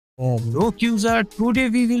Hello Qza, today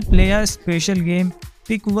we will play a special game,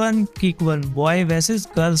 Pick One, Kick One, Boy vs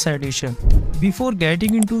Girls Edition. Before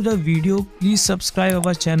getting into the video, please subscribe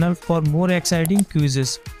our channel for more exciting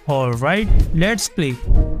quizzes. Alright, let's play.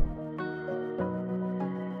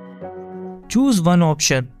 Choose one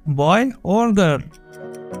option, boy or girl.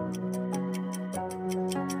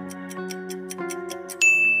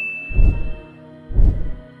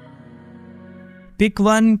 Pick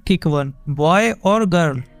one, kick one, boy or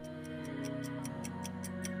girl.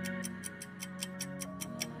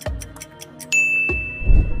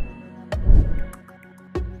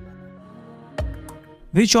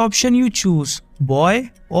 Which option you choose,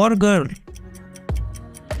 boy or girl?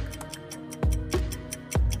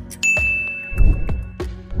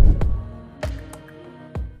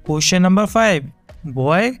 Question number 5.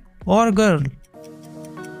 Boy or girl?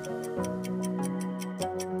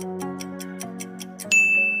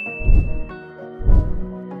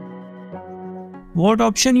 What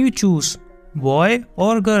option you choose, boy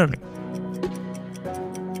or girl?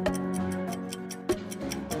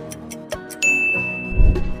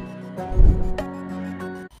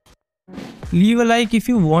 Leave a like if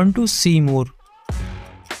you want to see more.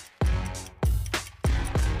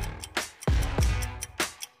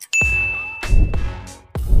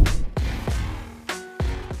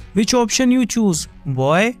 Which option you choose,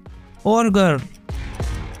 boy or girl?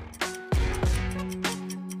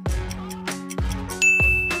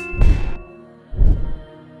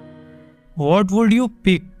 What would you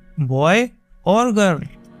pick, boy or girl?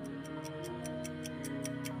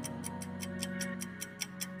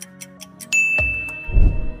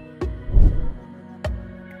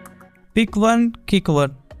 Pick one, kick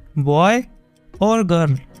one, boy or girl?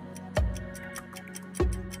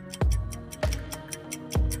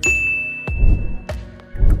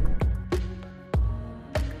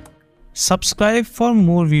 Subscribe for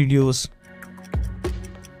more videos.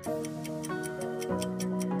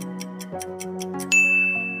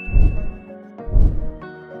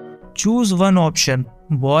 Choose one option,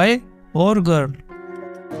 boy or girl.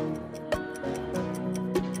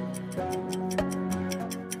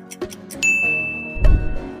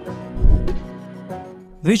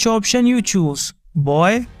 Which option you choose,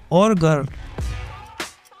 boy or girl?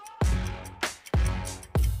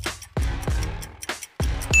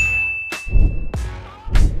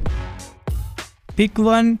 Pick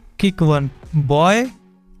one, kick one, boy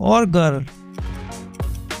or girl?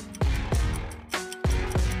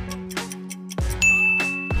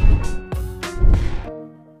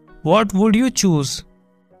 What would you choose,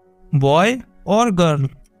 boy or girl?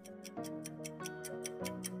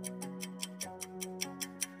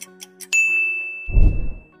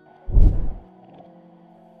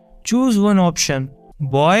 Choose one option,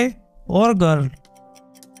 boy or girl.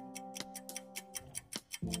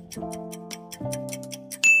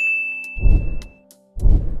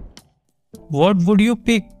 What would you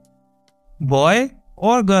pick, boy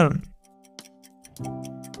or girl?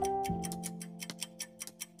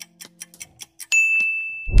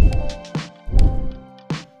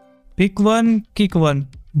 Pick one, kick one,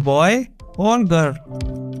 boy or girl?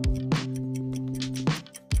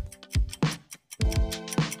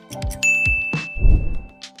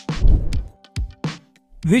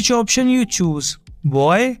 Which option you choose,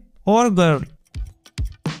 boy or girl?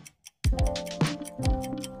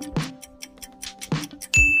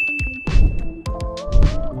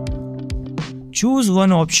 Choose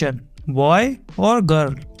one option, boy or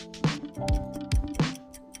girl.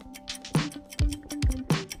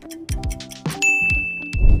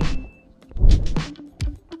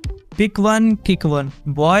 Pick one, kick one,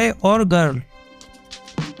 boy or girl?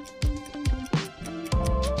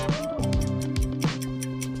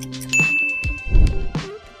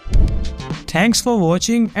 Thanks for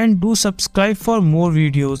watching and do subscribe for more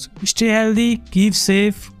videos. Stay healthy, keep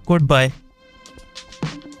safe, goodbye.